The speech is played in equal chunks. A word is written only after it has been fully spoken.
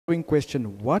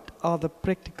question, what are the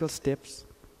practical steps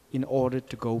in order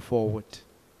to go forward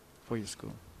for your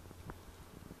school?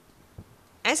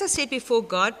 As I said before,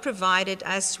 God provided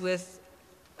us with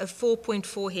a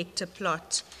 4.4 hectare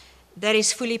plot that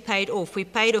is fully paid off. We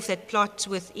paid off that plot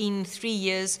within 3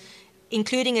 years,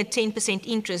 including a 10%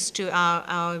 interest to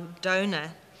our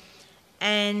donor.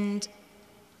 And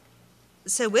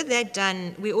so with that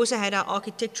done, we also had our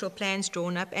architectural plans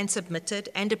drawn up and submitted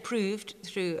and approved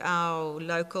through our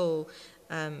local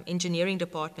engineering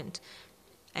department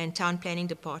and town planning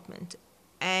department.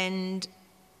 And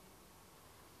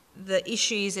the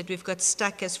issue is that we've got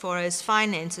stuck as far as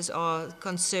finances are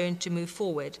concerned to move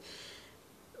forward.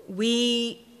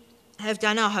 We have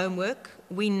done our homework.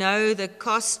 We know the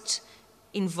cost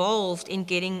involved in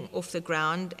getting off the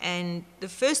ground, and the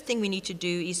first thing we need to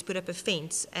do is put up a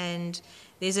fence. And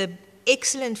there's an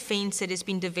excellent fence that has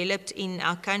been developed in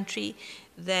our country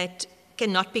that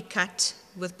cannot be cut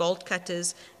with bolt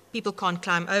cutters. People can't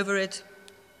climb over it,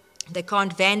 they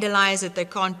can't vandalize it, they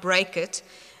can't break it,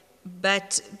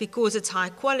 but because it's high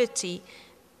quality,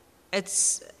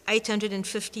 it's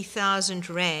 850,000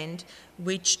 rand,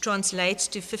 which translates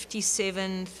to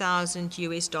 57,000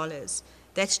 US dollars.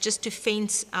 That's just to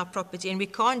fence our property, and we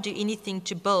can't do anything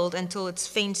to build until it's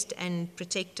fenced and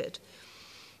protected.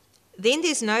 Then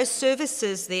there's no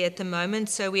services there at the moment,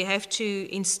 so we have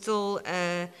to install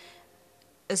a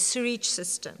sewage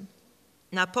system.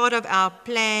 Now, part of our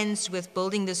plans with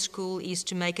building the school is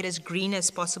to make it as green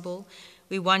as possible.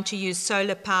 We want to use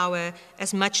solar power,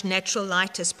 as much natural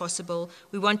light as possible.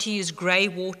 We want to use grey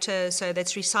water, so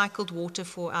that's recycled water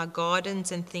for our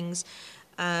gardens and things.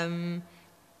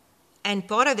 And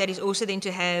part of that is also then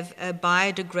to have a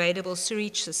biodegradable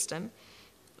sewage system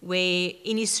where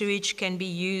any sewage can be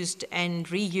used and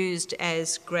reused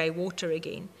as grey water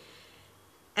again.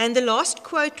 And the last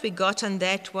quote we got on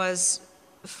that was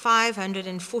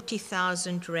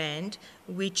 540,000 rand,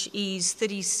 which is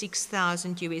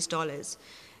 36,000 US dollars.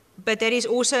 But that is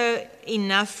also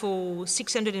enough for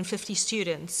 650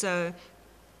 students. So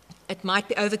it might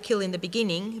be overkill in the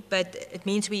beginning, but it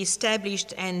means we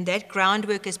established, and that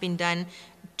groundwork has been done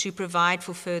to provide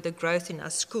for further growth in our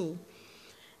school.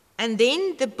 And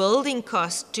then the building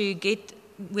cost to get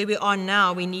where we are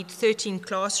now, we need 13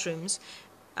 classrooms,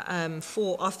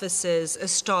 4 offices, a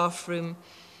staff room,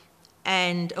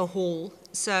 and a hall.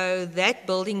 So that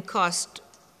building cost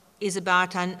is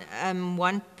about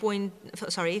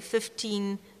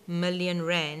 15 million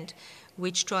rand,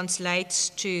 which translates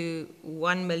to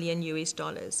 1 million US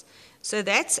dollars. So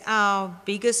that's our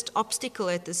biggest obstacle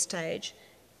at this stage.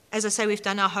 As I say, we've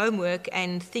done our homework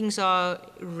and things are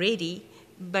ready,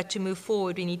 but to move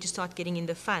forward, we need to start getting in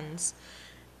the funds.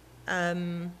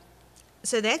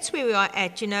 So that's where we are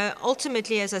at. You know,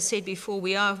 ultimately, as I said before,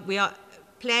 we are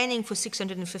planning for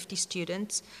 650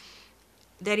 students.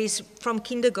 That is from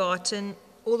kindergarten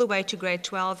all the way to grade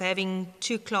 12, having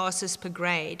 2 classes per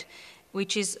grade,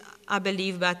 which is, I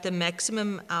believe, about the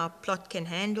maximum our plot can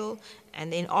handle.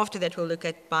 And then after that, we'll look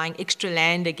at buying extra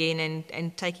land again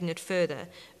and taking it further.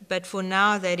 But for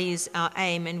now, that is our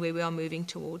aim and where we are moving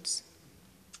towards.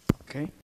 Okay.